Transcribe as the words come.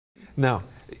Now,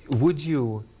 would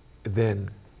you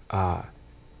then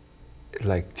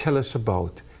like tell us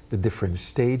about the different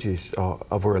stages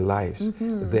of our lives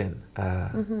then,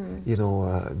 you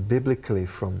know, biblically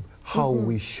from how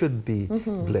we should be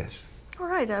blessed? All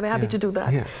right, I'm happy to do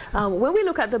that. When we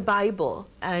look at the Bible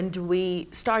and we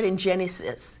start in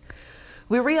Genesis,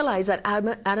 we realize that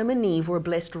Adam and Eve were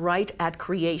blessed right at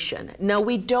creation. Now,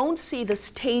 we don't see the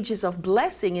stages of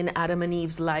blessing in Adam and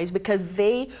Eve's lives because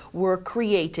they were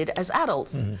created as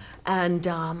adults. And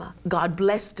God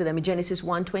blessed them. In Genesis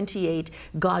 1:28,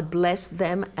 God blessed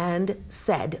them and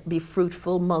said, be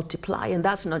fruitful, multiply. And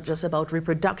that's not just about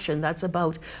reproduction. That's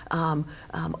about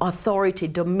authority,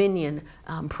 dominion,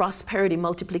 prosperity,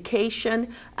 multiplication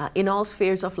in all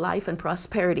spheres of life and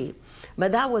prosperity.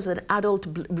 But that was an adult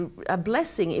a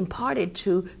blessing imparted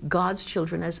to God's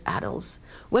children as adults.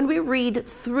 When we read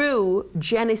through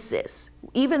Genesis,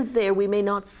 even there we may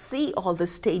not see all the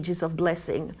stages of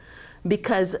blessing,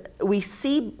 because we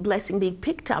see blessing being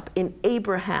picked up in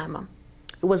Abraham.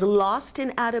 It was lost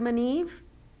in Adam and Eve.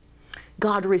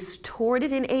 God restored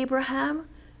it in Abraham,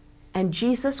 and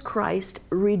Jesus Christ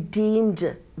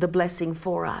redeemed the blessing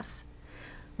for us.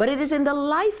 But it is in the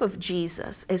life of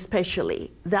Jesus,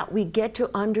 especially, that we get to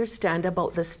understand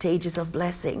about the stages of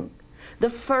blessing.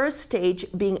 The first stage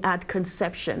being at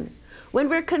conception. When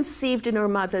we're conceived in our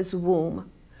mother's womb,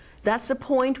 that's the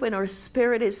point when our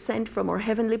spirit is sent from our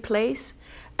heavenly place,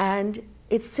 and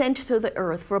it's sent to the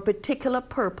earth for a particular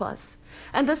purpose.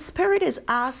 And the spirit is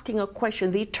asking a question.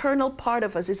 The eternal part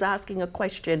of us is asking a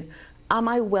question: am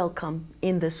I welcome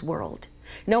in this world?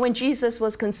 Now, when Jesus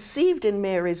was conceived in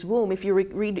Mary's womb, if you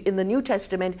read in the New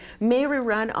Testament, Mary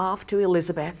ran off to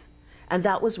Elizabeth, and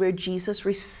that was where Jesus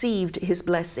received his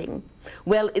blessing.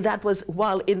 Well, that was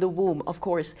while in the womb, of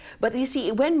course. But you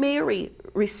see, when Mary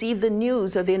received the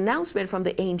news or the announcement from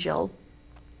the angel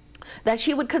that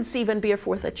she would conceive and bear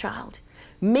forth a child,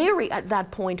 Mary at that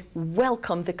point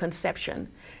welcomed the conception.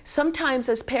 Sometimes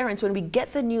as parents, when we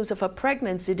get the news of a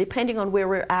pregnancy, depending on where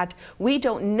we're at, we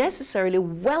don't necessarily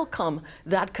welcome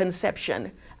that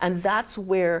conception. And that's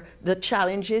where the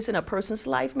challenges in a person's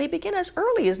life may begin as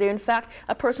early as there. In fact,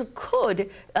 a person could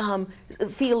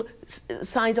feel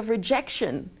signs of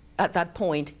rejection at that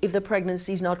point if the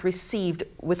pregnancy is not received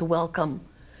with welcome.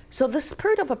 So the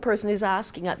spirit of a person is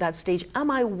asking at that stage, am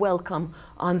I welcome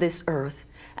on this earth?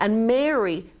 And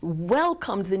Mary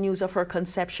welcomed the news of her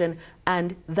conception,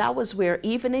 and that was where,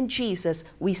 even in Jesus,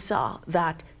 we saw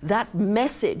that that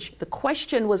message, the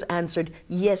question was answered,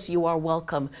 yes, you are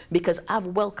welcome, because I've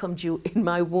welcomed you in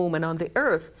my womb and on the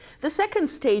earth. The second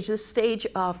stage, the stage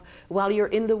of while you're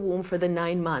in the womb for the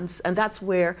 9 months, and that's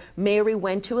where Mary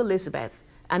went to Elizabeth,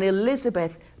 and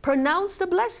Elizabeth pronounced a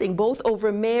blessing both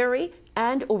over Mary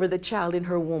and over the child in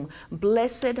her womb.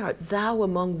 Blessed art thou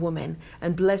among women,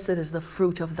 and blessed is the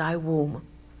fruit of thy womb.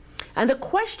 And the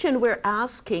question we're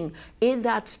asking in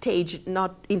that stage,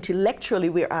 not intellectually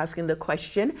we're asking the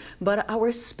question, but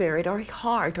our spirit, our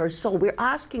heart, our soul, we're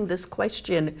asking this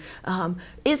question,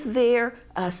 is there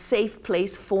a safe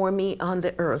place for me on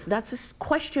the earth? That's a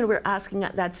question we're asking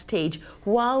at that stage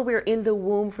while we're in the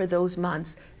womb for those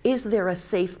months. Is there a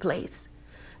safe place?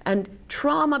 And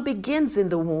trauma begins in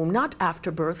the womb, not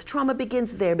after birth. Trauma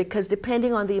begins there because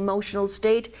depending on the emotional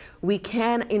state, we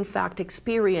can in fact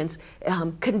experience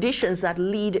conditions that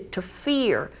lead to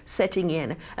fear setting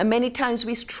in. And many times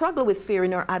we struggle with fear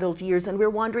in our adult years, and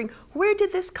we're wondering, where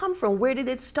did this come from? Where did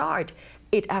it start?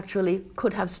 It actually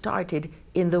could have started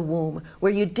in the womb,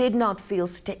 where you did not feel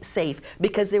safe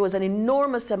because there was an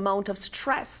enormous amount of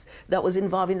stress that was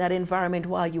involved in that environment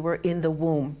while you were in the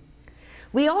womb.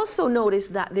 We also notice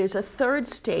that there's a third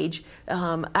stage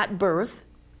at birth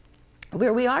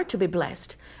where we are to be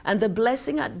blessed. And the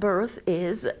blessing at birth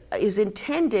is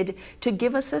intended to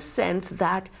give us a sense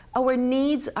that our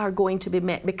needs are going to be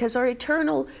met, because our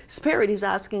eternal spirit is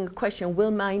asking a question,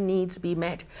 will my needs be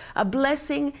met? A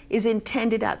blessing is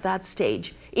intended at that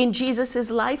stage. In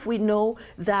Jesus's life, we know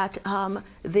that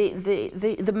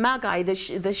the Magi,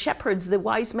 the shepherds, the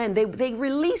wise men, they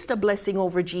released a blessing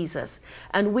over Jesus.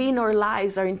 And we in our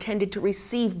lives are intended to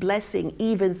receive blessing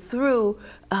even through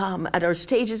at our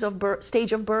stage of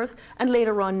birth, and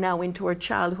later on now into our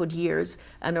childhood years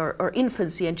and our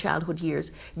infancy and childhood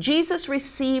years. Jesus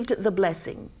received the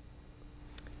blessing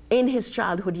in his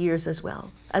childhood years as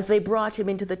well. As they brought him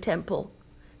into the temple,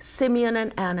 Simeon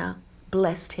and Anna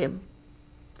blessed him.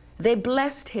 They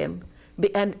blessed him.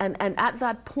 And at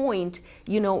that point,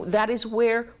 you know, that is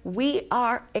where we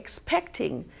are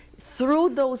expecting through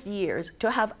those years to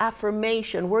have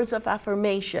affirmation, words of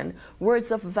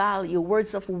value,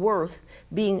 words of worth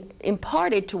being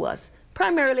imparted to us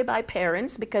primarily by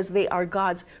parents, because they are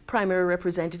God's primary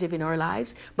representative in our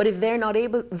lives. But if they're not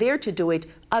there to do it,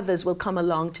 others will come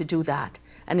along to do that.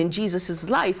 And in Jesus'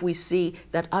 life, we see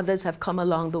that others have come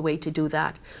along the way to do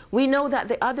that. We know that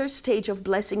the other stage of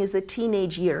blessing is the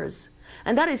teenage years.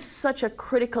 And that is such a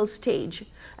critical stage.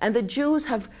 And the Jews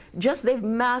they've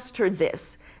mastered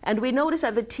this. And we notice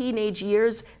at the teenage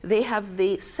years, they have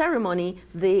the ceremony,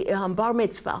 the bar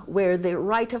mitzvah, where the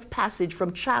rite of passage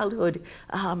from childhood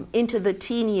into the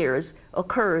teen years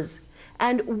occurs.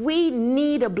 And we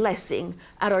need a blessing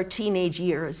at our teenage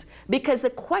years, because the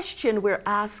question we're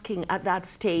asking at that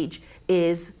stage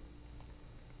is,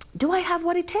 do I have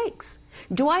what it takes?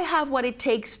 Do I have what it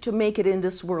takes to make it in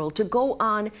this world, to go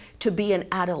on to be an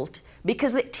adult?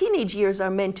 Because the teenage years are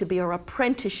meant to be our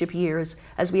apprenticeship years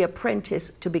as we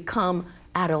apprentice to become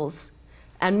adults.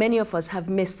 And many of us have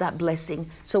missed that blessing.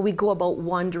 So we go about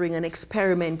wandering and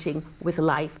experimenting with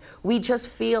life. We just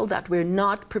feel that we're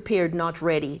not prepared, not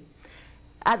ready.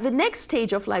 At the next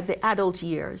stage of life, the adult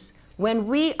years, when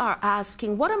we are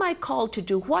asking, what am I called to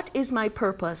do? What is my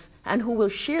purpose? And who will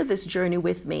share this journey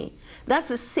with me? That's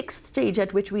the sixth stage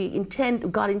at which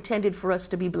God intended for us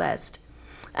to be blessed.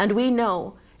 And we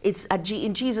know it's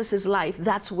in Jesus' life,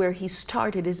 that's where he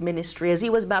started his ministry, as he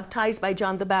was baptized by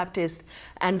John the Baptist.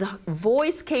 And the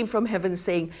voice came from heaven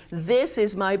saying, "This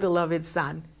is my beloved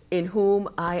Son, in whom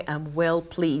I am well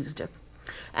pleased."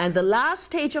 And the last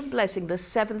stage of blessing, the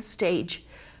seventh stage,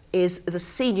 is the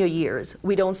senior years.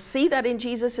 We don't see that in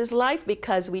Jesus' life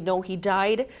because we know he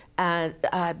died and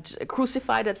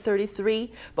crucified at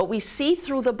 33, but we see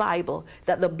through the Bible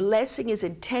that the blessing is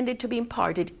intended to be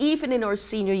imparted even in our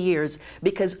senior years,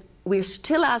 because we're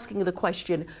still asking the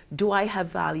question, do I have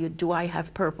value? Do I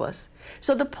have purpose?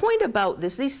 So the point about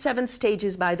this, these 7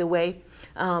 stages, by the way,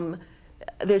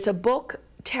 there's a book,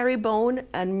 Terry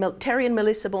and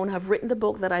Melissa Bone have written the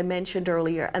book that I mentioned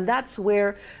earlier, and that's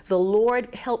where the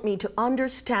Lord helped me to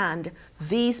understand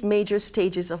these major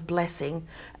stages of blessing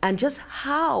and just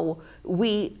how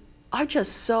we are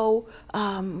just so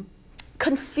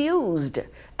confused,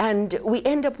 and we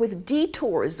end up with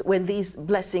detours when these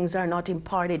blessings are not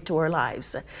imparted to our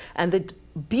lives. And the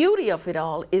beauty of it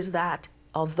all is that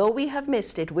although we have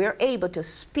missed it, we're able to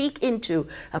speak into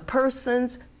a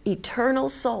person's eternal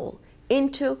soul,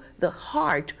 into the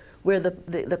heart where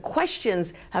the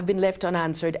questions have been left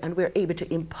unanswered, and we're able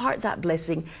to impart that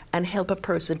blessing and help a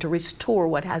person to restore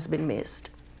what has been missed.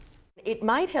 It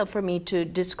might help for me to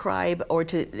describe or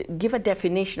to give a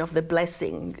definition of the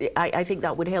blessing. I think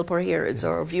that would help our hearers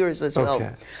or our viewers as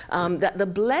well. That the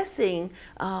blessing,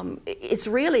 it's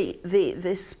really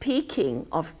the speaking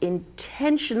of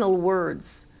intentional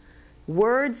words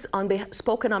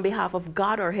spoken on behalf of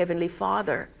God, our Heavenly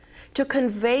Father, to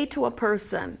convey to a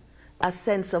person a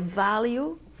sense of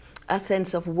value, a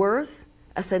sense of worth,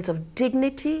 a sense of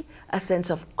dignity, a sense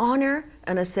of honor,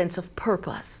 and a sense of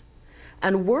purpose.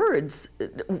 And words,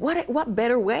 what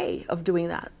better way of doing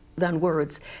that than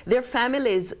words? There are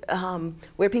families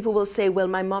where people will say, well,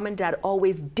 my mom and dad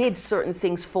always did certain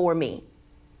things for me.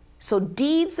 So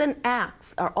deeds and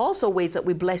acts are also ways that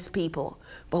we bless people,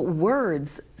 but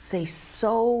words say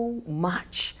so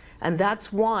much. And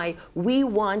that's why we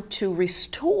want to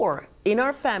restore in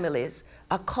our families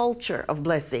a culture of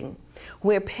blessing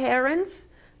where parents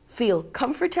feel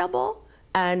comfortable,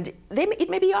 and it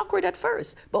may be awkward at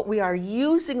first, but we are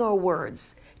using our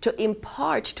words to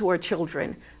impart to our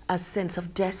children a sense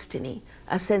of destiny,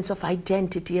 a sense of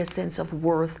identity, a sense of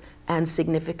worth and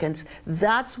significance.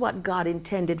 That's what God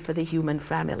intended for the human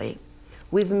family.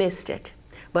 We've missed it.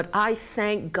 But I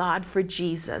thank God for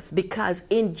Jesus, because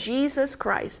in Jesus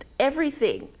Christ,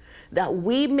 everything that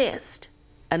we missed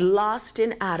and lost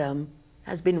in Adam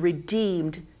has been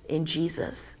redeemed in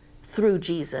Jesus, through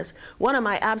Jesus. One of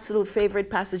my absolute favorite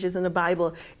passages in the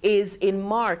Bible is in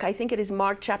Mark, I think it is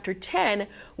Mark chapter 10,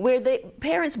 where the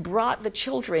parents brought the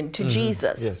children to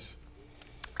Jesus. Yes.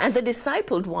 And the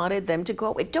disciples wanted them to go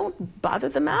away. Don't bother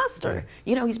the master. Right.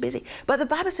 You know, he's busy. But the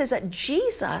Bible says that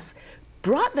Jesus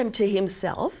brought them to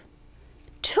himself,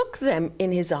 took them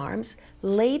in his arms,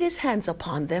 laid his hands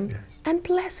upon them, yes, and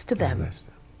blessed them.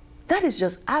 That is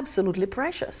just absolutely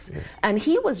precious. Yes. And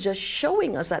he was just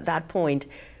showing us at that point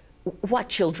what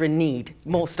children need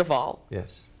most of all.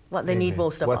 Yes. What they need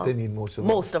most of all. What they need most of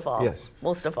all. Most of all. Yes.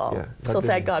 Most of all. Yeah, so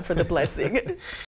thank God for the blessing.